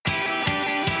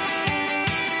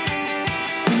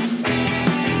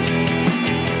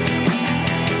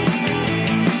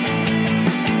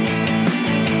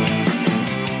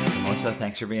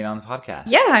for being on the podcast.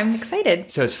 Yeah, I'm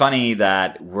excited. So it's funny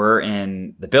that we're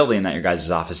in the building that your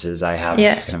guys' office is. I have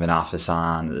kind of an office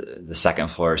on the second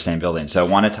floor, same building. So I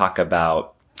want to talk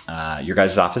about your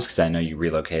guys' office because I know you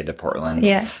relocated to Portland.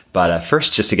 Yes. But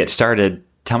first, just to get started,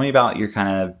 tell me about your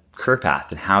kind of career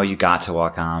path and how you got to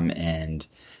Wacom and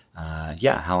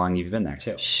how long you've been there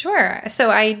too. Sure.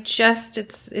 So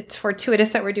it's fortuitous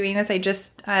that we're doing this. I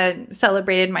just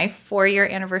celebrated my 4-year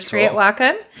anniversary at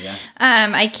Wacom. Yeah.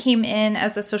 I came in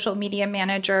as the social media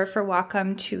manager for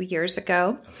Wacom 2 years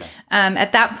ago. Okay.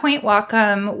 At that point,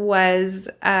 Wacom was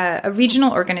a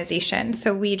regional organization.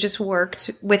 So we just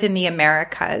worked within the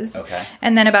Americas. Okay.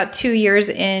 And then about 2 years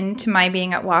into my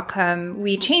being at Wacom,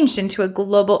 we changed into a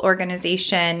global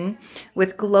organization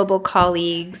with global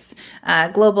colleagues,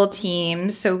 global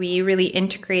teams. So we really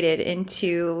integrated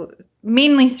into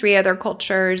mainly 3 other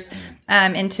cultures,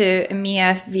 into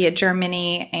EMEA via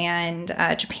Germany and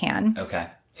Japan. Okay.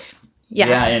 Yeah.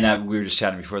 Yeah. And we were just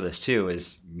chatting before this too,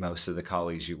 is most of the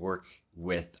colleagues you work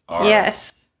with are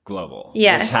global.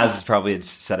 Yes. Which has probably its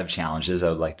set of challenges I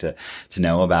would like to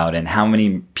know about. And how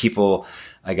many people,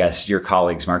 I guess, your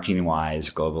colleagues marketing wise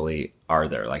globally are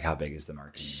there? Like how big is the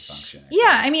marketing function?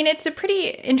 Yeah, I mean, it's a pretty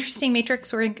interesting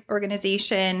matrix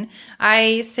organization.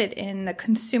 I sit in the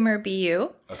consumer BU.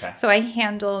 Okay. So I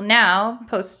handle now,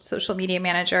 post social media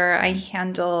manager, I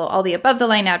handle all the above the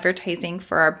line advertising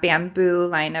for our Bamboo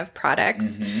line of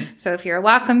products. Mm-hmm. So if you're a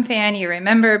Wacom fan, you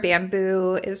remember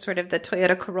Bamboo is sort of the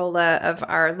Toyota Corolla of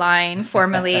our line.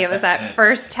 Formerly, it was that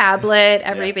first tablet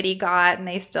everybody got and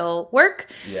they still work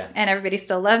and everybody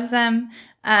still loves them.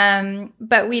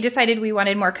 But we decided we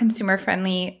wanted more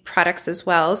consumer-friendly products as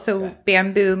well. So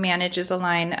Bamboo manages a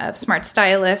line of smart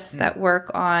stylists that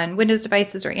work on Windows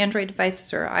devices or Android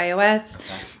devices or iOS.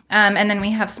 Okay. And then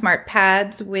we have smart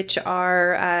pads, which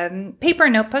are paper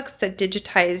notebooks that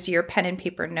digitize your pen and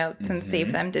paper notes and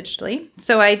save them digitally.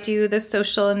 So I do the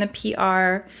social and the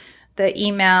PR, the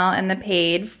email and the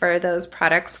paid for those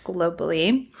products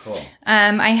globally. Cool.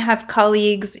 I have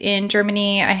colleagues in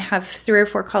Germany. I have 3 or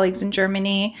 4 colleagues in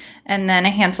Germany and then a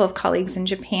handful of colleagues in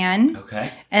Japan. Okay.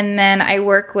 And then I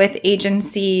work with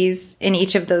agencies in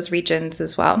each of those regions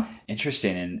as well.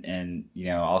 Interesting. And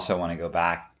also want to go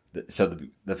back. So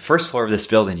the first floor of this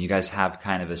building, you guys have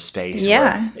kind of a space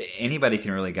where anybody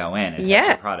can really go in and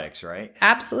touch the products, right?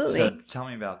 Absolutely. So tell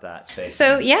me about that space.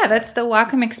 So that's the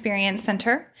Wacom Experience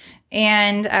Center.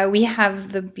 And we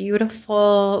have the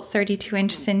beautiful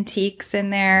 32-inch Cintiqs in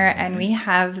there. And we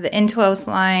have the Intuos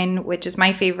line, which is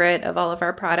my favorite of all of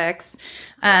our products.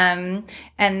 And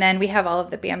then we have all of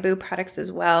the Bamboo products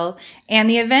as well. And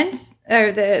the events,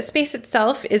 or the space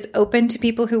itself, is open to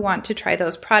people who want to try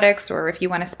those products, or if you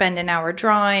want to spend an hour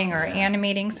drawing or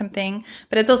animating something.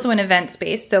 But it's also an event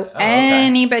space. So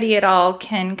anybody at all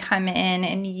can come in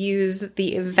and use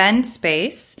the event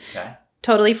space. Okay.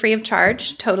 Totally free of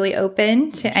charge, totally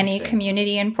open to any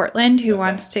community in Portland who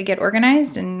wants to get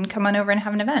organized and come on over and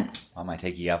have an event. I might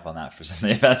take you up on that for some of the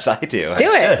events I do.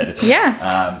 Do it.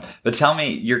 Yeah. But tell me,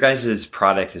 your guys'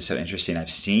 product is so interesting.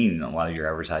 I've seen a lot of your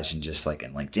advertising just like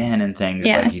in LinkedIn and things.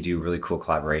 Yeah. Like you do really cool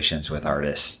collaborations with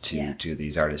artists to do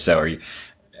these artists. So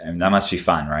that must be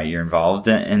fun, right? You're involved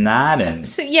in that? And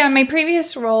so, my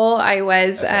previous role, I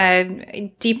was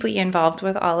deeply involved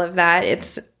with all of that.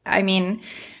 It's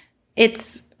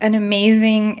an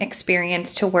amazing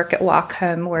experience to work at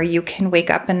Wacom where you can wake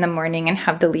up in the morning and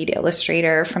have the lead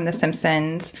illustrator from The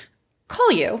Simpsons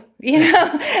call you,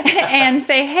 and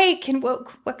say, hey,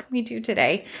 what can we do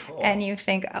today? Cool. And you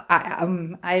think,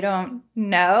 I don't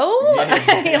know.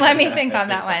 Let me think on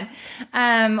that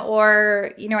one.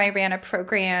 Or, I ran a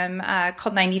program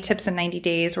called 90 Tips in 90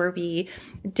 Days where we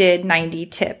did 90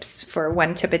 tips for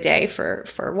 1 tip a day for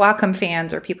Wacom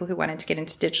fans or people who wanted to get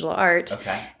into digital art.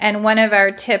 Okay. And one of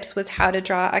our tips was how to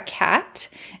draw a cat.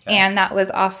 Okay. And that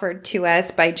was offered to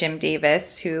us by Jim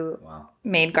Davis, who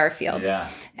made Garfield. Yeah.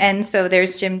 And so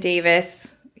there's Jim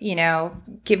Davis,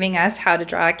 giving us how to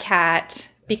draw a cat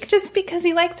just because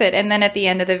he likes it. And then at the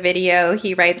end of the video,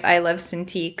 he writes, I love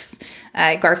Cintiqs.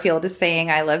 Garfield is saying,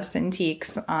 I love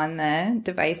Cintiqs on the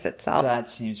device itself. That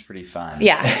seems pretty fun.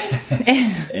 Yeah.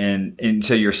 and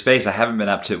so your space, I haven't been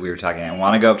up to, we were talking, I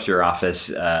want to go up to your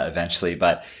office eventually,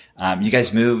 but you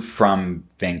guys moved from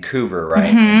Vancouver, right?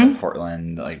 Into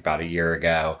Portland like about a year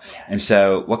ago. And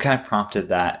so what kind of prompted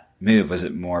that move? Was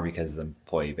it more because the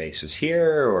employee base was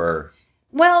here or?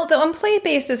 Well, the employee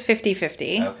base is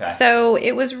 50-50. Okay. So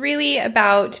it was really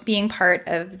about being part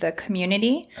of the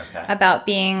community, about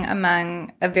being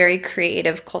among a very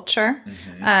creative culture.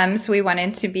 So we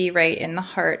wanted to be right in the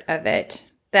heart of it.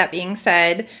 That being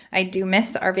said, I do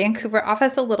miss our Vancouver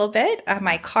office a little bit.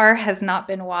 My car has not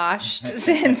been washed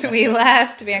since we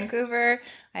left Vancouver.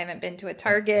 I haven't been to a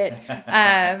Target,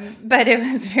 but it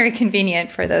was very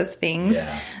convenient for those things.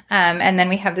 Yeah. And then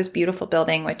we have this beautiful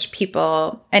building, which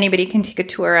anybody can take a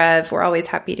tour of. We're always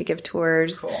happy to give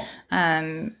tours. Cool.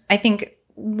 I think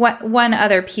one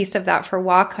other piece of that for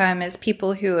Wacom is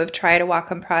people who have tried a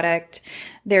Wacom product,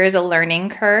 there is a learning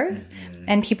curve.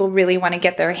 And people really want to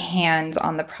get their hands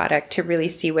on the product to really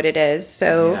see what it is.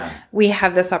 So we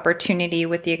have this opportunity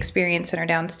with the Experience Center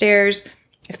downstairs.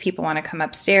 If people want to come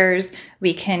upstairs,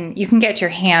 you can get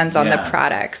your hands on the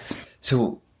products.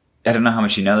 So I don't know how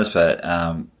much you know this, but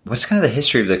what's kind of the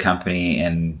history of the company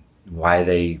and why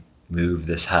they moved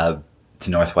this hub to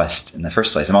Northwest in the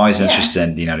first place? I'm always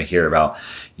interested, to hear about,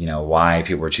 why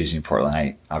people were choosing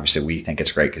Portland. Obviously we think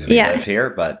it's great because we live here,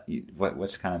 but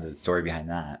what's kind of the story behind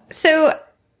that? So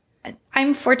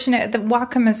I'm fortunate that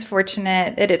Wacom is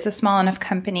fortunate that it's a small enough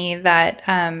company that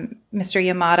Mr.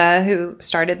 Yamada, who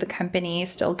started the company,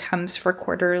 still comes for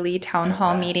quarterly town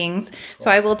hall meetings. Cool.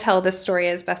 So I will tell this story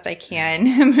as best I can.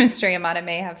 Mr. Yamada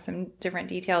may have some different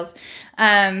details.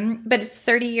 But it's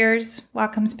 30 years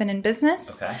Wacom's been in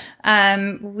business.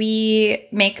 Okay. We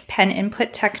make pen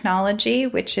input technology,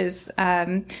 which is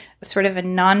sort of a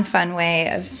non-fun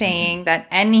way of saying that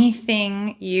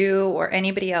anything you or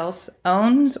anybody else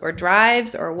owns or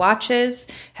drives or watches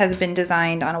has been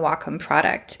designed on a Wacom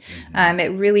product.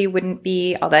 It really wouldn't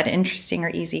be all that interesting or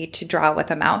easy to draw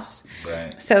with a mouse.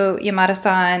 Right. So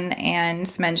Yamada-san and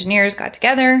some engineers got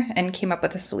together and came up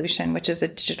with a solution, which is a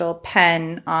digital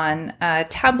pen on a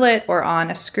tablet or on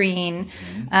a screen,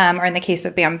 or in the case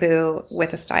of Bamboo,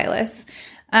 with a stylus.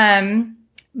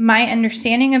 My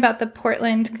understanding about the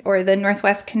Portland or the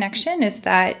Northwest connection is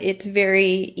that it's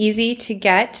very easy to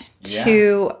get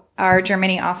to our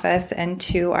Germany office and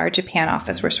to our Japan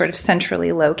office. We're sort of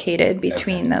centrally located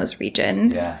between those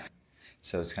regions. Yeah.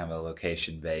 So it's kind of a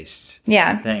location-based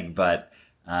Yeah. thing. But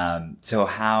so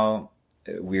how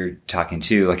we're talking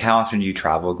too, like how often do you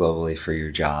travel globally for your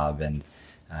job? And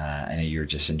I know you were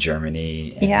just in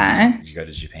Germany. And Yeah. you go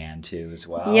to Japan too as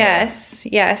well?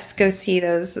 Yes. Go see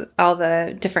all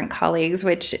the different colleagues,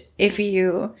 which I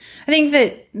think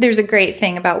that there's a great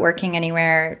thing about working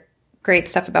anywhere, great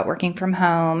stuff about working from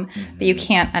home, but you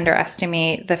can't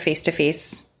underestimate the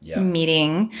face-to-face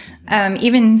meeting.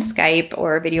 Even Skype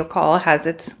or video call has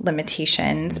its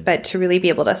limitations, but to really be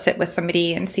able to sit with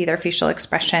somebody and see their facial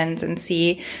expressions and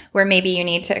see where maybe you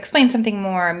need to explain something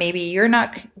more, maybe you're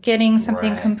not getting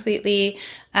something completely,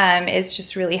 is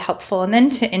just really helpful. And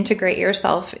then to integrate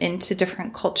yourself into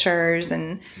different cultures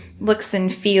and looks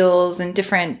and feels and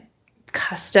different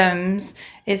customs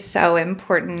is so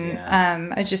important.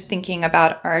 I was just thinking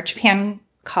about our Japan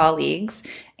colleagues,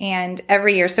 and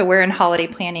every year, so we're in holiday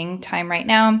planning time right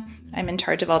now. I'm in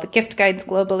charge of all the gift guides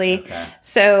globally. Okay.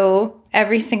 So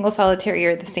every single solitary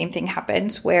year, the same thing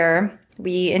happens where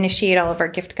we initiate all of our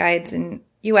gift guides in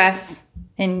US,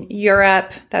 in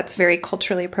Europe. That's very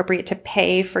culturally appropriate to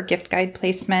pay for gift guide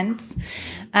placements.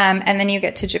 And then you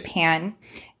get to Japan,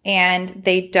 and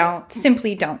they don't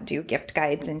do gift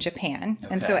guides in Japan.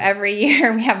 Okay. And so every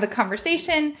year we have the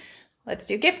conversation, let's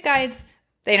do gift guides.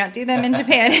 They don't do them in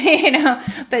Japan,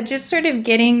 but just sort of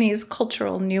getting these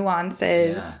cultural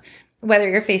nuances, whether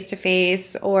you're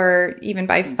face-to-face or even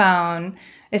by phone,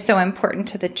 is so important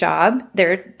to the job.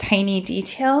 They're tiny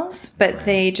details, but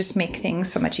they just make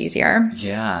things so much easier.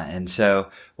 Yeah. And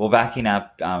so, backing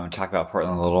up, talk about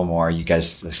Portland a little more. You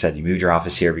guys, like I said, you moved your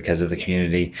office here because of the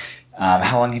community.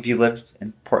 How long have you lived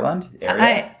in Portland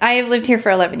area? I have lived here for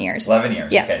 11 years. 11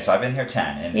 years. Yeah. Okay. So I've been here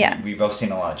 10, and we've both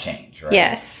seen a lot of change, right?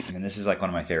 Yes. I mean, this is like one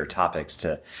of my favorite topics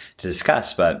to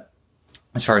discuss, but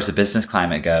as far as the business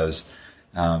climate goes,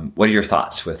 what are your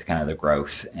thoughts with kind of the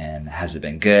growth, and has it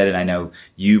been good? And I know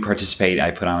you participate.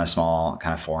 I put on a small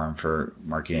kind of forum for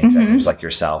marketing executives like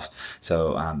yourself.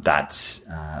 So that's,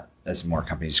 as more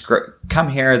companies come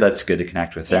here, that's good to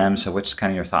connect with them. So what's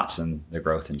kind of your thoughts on the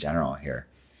growth in general here?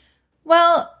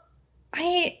 Well,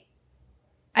 I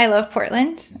love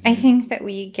Portland. I think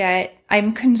that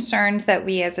I'm concerned that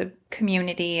we as a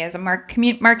community, as a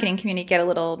marketing community, get a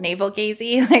little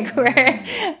navel-gazy, like we're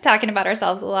talking about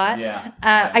ourselves a lot.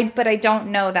 But I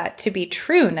don't know that to be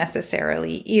true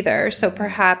necessarily either. So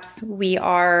perhaps we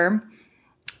are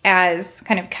as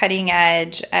kind of cutting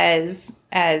edge as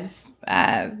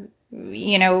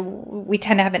we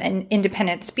tend to have an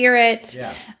independent spirit.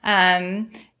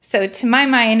 So to my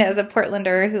mind, as a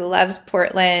Portlander who loves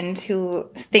Portland, who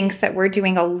thinks that we're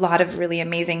doing a lot of really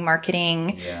amazing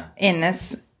marketing in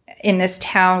this in this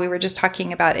town, we were just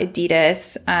talking about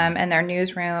Adidas and their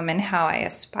newsroom and how I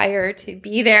aspire to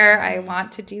be there. I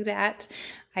want to do that.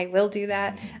 I will do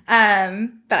that.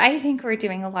 But I think we're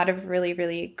doing a lot of really,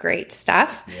 really great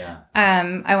stuff. Yeah.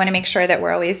 I want to make sure that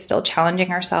we're always still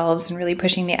challenging ourselves and really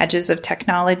pushing the edges of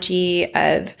technology,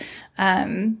 of,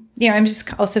 I'm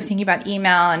just also thinking about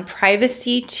email and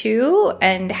privacy too.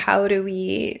 And how do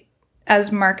we,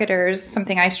 as marketers,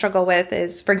 something I struggle with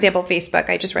is, for example, Facebook.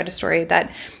 I just read a story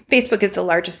that Facebook is the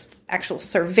largest actual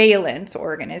surveillance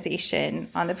organization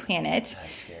on the planet.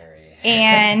 That's scary.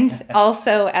 And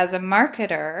also as a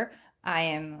marketer, I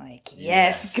am like,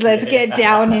 yes, let's get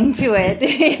down into it.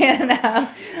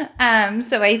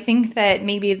 So I think that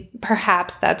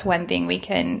perhaps that's one thing we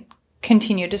can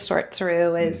continue to sort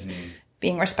through is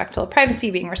being respectful of privacy,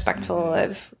 being respectful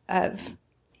of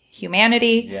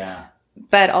humanity. Yeah.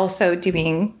 But also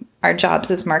doing our jobs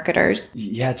as marketers.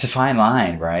 Yeah, it's a fine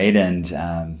line, right?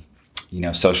 And,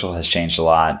 social has changed a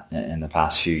lot in the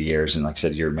past few years. And like I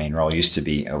said, your main role used to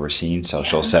be overseeing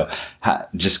social. Yeah. So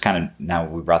just kind of now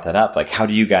we brought that up, like how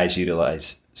do you guys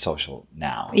utilize social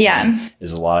now? Yeah.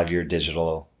 Is a lot of your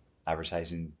digital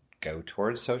advertising go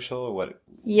towards social? Or what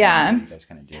do you guys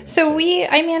kind of do? So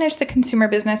I manage the consumer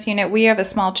business unit. We have a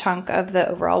small chunk of the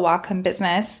overall Wacom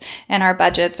business, and our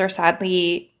budgets are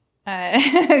sadly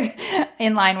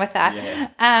in line with that.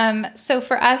 Yeah. So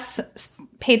for us,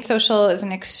 paid social is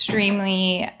an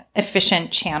extremely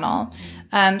efficient channel.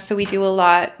 So we do a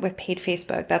lot with paid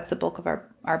Facebook. That's the bulk of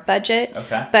our budget.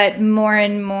 Okay. But more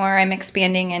and more, I'm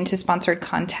expanding into sponsored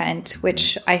content,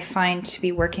 which I find to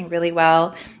be working really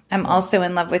well. I'm also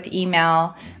in love with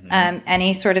email.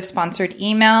 Any sort of sponsored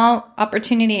email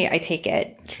opportunity, I take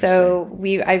it. So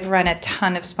I've run a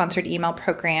ton of sponsored email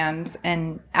programs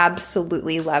and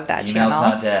absolutely love that channel. Email's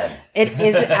not dead. It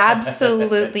is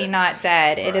absolutely not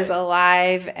dead. Right. It is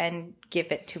alive, and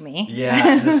give it to me.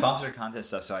 Yeah, and the sponsored content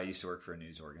stuff. So I used to work for a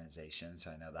news organization,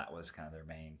 so I know that was kind of their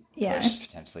main push,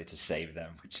 potentially to save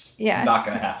them, which is not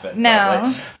going to happen.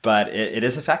 No, but it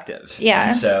is effective. Yeah.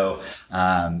 And so,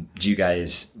 do you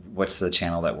guys? What's the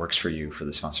channel that works for you for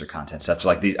the sponsored content stuff? So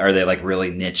like are they like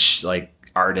really niche, like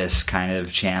artist kind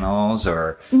of channels,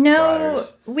 or no?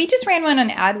 We just ran one on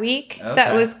Adweek. Okay.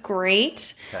 That was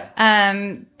great.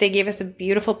 Okay. They gave us a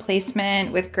beautiful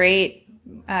placement with great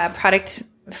product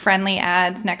friendly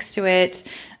ads next to it.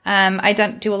 I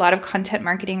don't do a lot of content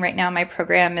marketing right now. My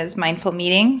program is Mindful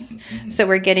Meetings. So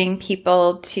we're getting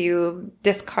people to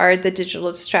discard the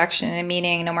digital distraction in a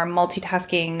meeting. No more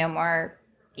multitasking, no more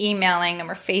emailing, no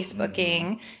more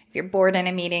Facebooking. If you're bored in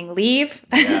a meeting, leave.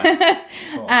 Yeah.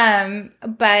 Cool.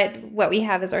 But what we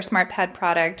have is our SmartPad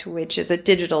product, which is a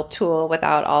digital tool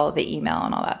without all of the email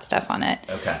and all that stuff on it.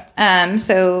 Okay.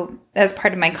 So as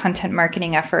part of my content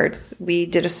marketing efforts, we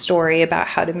did a story about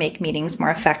how to make meetings more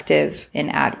effective in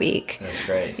Adweek. That's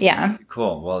great. Yeah.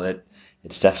 Cool. Well,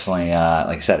 it's definitely,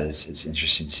 like I said, it's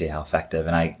interesting to see how effective.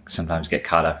 And I sometimes get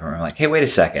caught up and I'm like, hey, wait a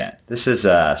second. This is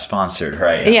sponsored,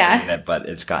 right? Yeah. But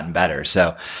it's gotten better.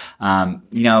 So,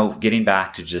 getting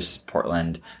back to just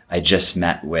Portland, I just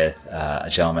met with a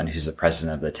gentleman who's the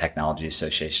president of the Technology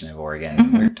Association of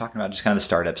Oregon. We were talking about just kind of the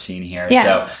startup scene here. Yeah.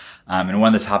 So, and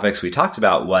one of the topics we talked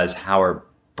about was how are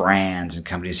brands and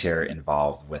companies here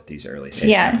involved with these early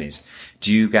stage companies.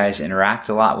 Do you guys interact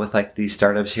a lot with like these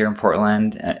startups here in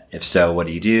Portland? If so, what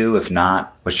do you do? If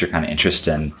not, what's your kind of interest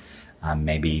in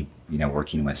maybe,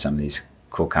 working with some of these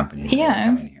cool companies that are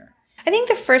coming here? I think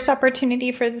the first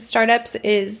opportunity for the startups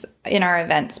is in our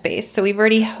event space. So we've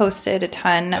already hosted a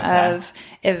ton of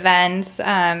events.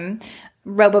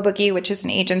 RoboBookie, which is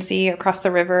an agency across the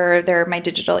river. They're my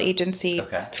digital agency.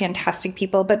 Okay. Fantastic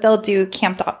people, but they'll do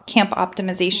camp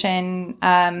optimization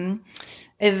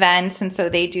events, and so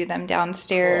they do them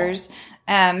downstairs.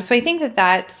 Cool. So I think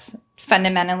that's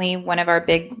fundamentally one of our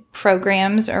big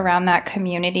programs around that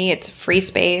community. It's a free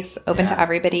space, open to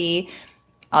everybody.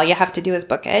 All you have to do is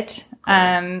book it.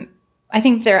 Cool. I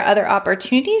think there are other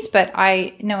opportunities, but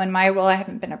I know in my role I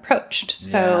haven't been approached.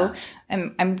 So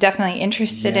I'm definitely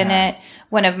interested in it.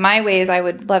 One of my ways I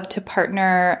would love to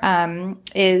partner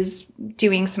is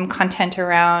doing some content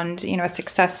around, a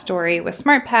success story with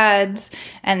SmartPads.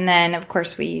 And then, of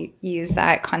course, we use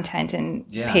that content in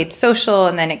paid social,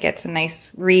 and then it gets a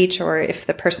nice reach. Or if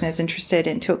the person is interested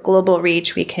into a global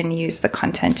reach, we can use the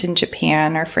content in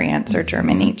Japan or France or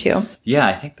Germany too. Yeah,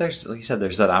 I think there's, like you said,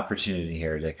 there's that opportunity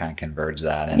here to kind of converge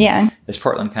that. And as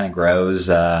Portland kind of grows,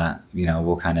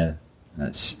 we'll kind of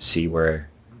see where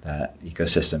that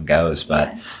ecosystem goes,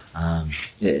 but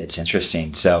it's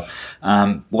interesting. So,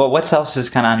 what else is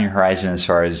kind of on your horizon as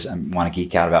far as I want to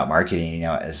geek out about marketing?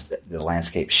 As the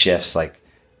landscape shifts, like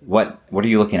what are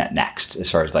you looking at next as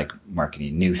far as like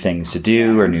marketing, new things to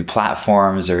do or new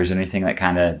platforms, or is there anything that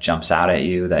kind of jumps out at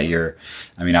you that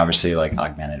obviously like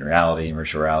augmented reality,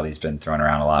 virtual reality has been thrown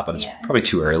around a lot, but it's probably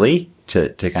too early to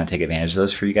kind of take advantage of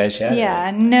those for you guys yet?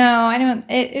 Yeah, no, I don't.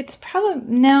 It's probably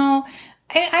no.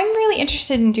 I'm really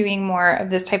interested in doing more of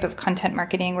this type of content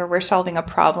marketing where we're solving a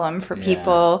problem for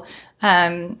people.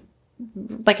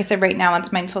 Like I said, right now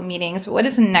it's mindful meetings, but what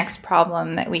is the next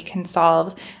problem that we can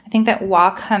solve? I think that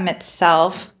Wacom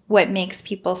itself, what makes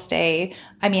people stay,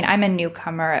 I'm a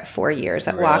newcomer at 4 years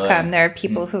at Wacom. There are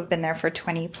people who've been there for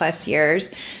 20 plus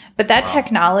years, but that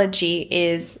technology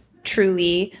is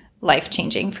truly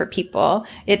life-changing for people.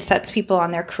 It sets people on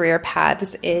their career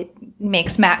paths. It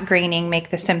makes Matt Groening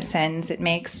make The Simpsons. It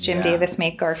makes Jim Davis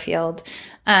make Garfield.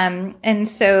 And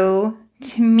so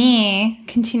to me,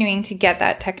 continuing to get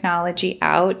that technology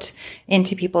out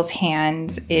into people's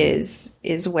hands is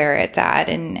where it's at,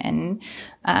 and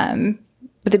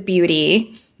the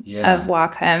beauty of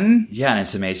Wacom. Yeah, and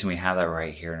it's amazing we have that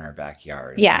right here in our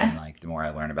backyard. Yeah, and like the more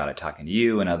I learn about it, talking to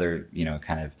you and other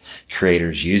kind of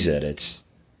creators use it, it's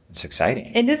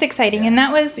exciting. It is exciting. And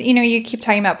that was, you keep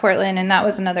talking about Portland, and that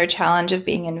was another challenge of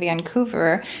being in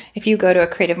Vancouver. If you go to a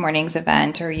Creative Mornings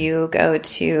event or you go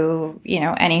to,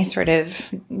 any sort of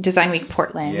Design Week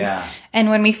Portland. And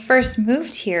when we first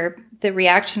moved here, the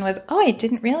reaction was, oh, I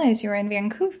didn't realize you were in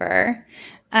Vancouver.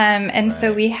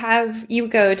 So you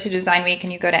go to Design Week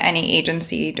and you go to any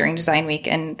agency during Design Week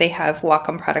and they have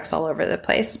Wacom products all over the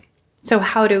place. So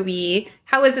how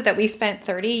is it that we spent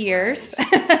 30 years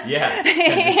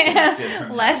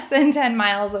less than 10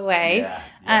 miles away?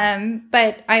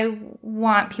 But I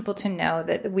want people to know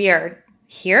that we are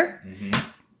here.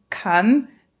 Come,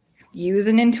 use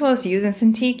an Intuos, use a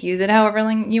Cintiq, use it however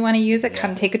long you want to use it.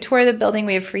 Come take a tour of the building.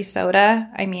 We have free soda.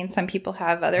 Some people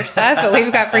have other stuff, but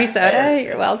we've got free soda.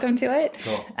 You're welcome to it.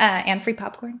 Cool. And free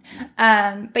popcorn.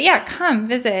 But yeah, come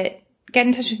visit, get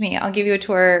in touch with me. I'll give you a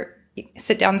tour.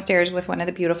 Sit downstairs with one of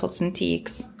the beautiful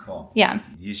Cintiqs. Cool. Yeah.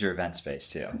 Use your event space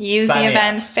too. Use the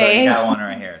event space. So you got one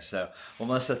right here. So, well,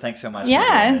 Melissa, thanks so much for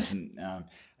doing this. And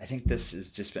I think this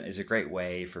is a great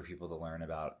way for people to learn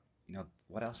about,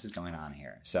 what else is going on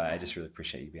here. So I just really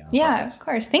appreciate you being on the podcast. Yeah, of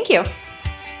course. Thank you.